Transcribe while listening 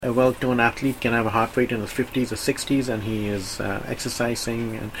a well-toned athlete can have a heart rate in the 50s or 60s, and he is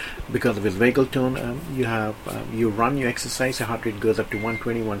exercising, and because of his vagal tone, you run, you exercise, your heart rate goes up to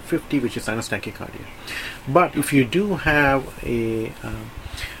 120, 150, which is sinus tachycardia. But if you do have a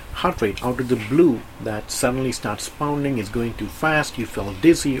heart rate out of the blue that suddenly starts pounding, is going too fast, you feel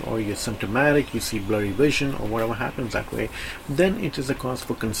dizzy, or you're symptomatic, you see blurry vision, or whatever happens that way, then it is a cause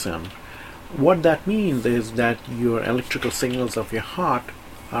for concern. What that means is that your electrical signals of your heart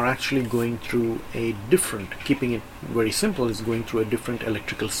are actually going through a different, keeping it very simple, is going through a different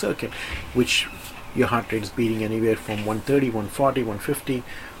electrical circuit, which your heart rate is beating anywhere from 130, 140, 150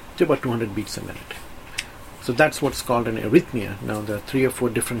 to about 200 beats a minute. So that's what's called an arrhythmia. Now there are 3 or 4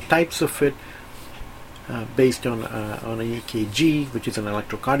 different types of it, based on an EKG, which is an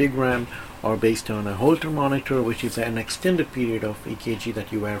electrocardiogram, or based on a Holter monitor, which is an extended period of EKG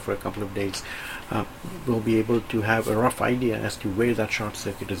that you wear for a couple of days. We'll be able to have a rough idea as to where that short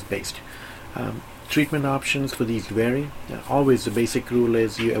circuit is based. Treatment options for these vary. Always the basic rule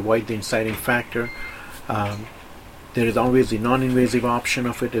is you avoid the inciting factor. There is always the non-invasive option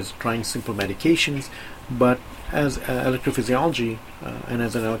of it, is trying simple medications, but as electrophysiology and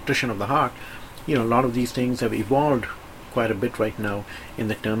as an electrician of the heart, a lot of these things have evolved quite a bit right now in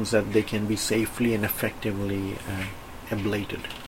the terms that they can be safely and effectively ablated.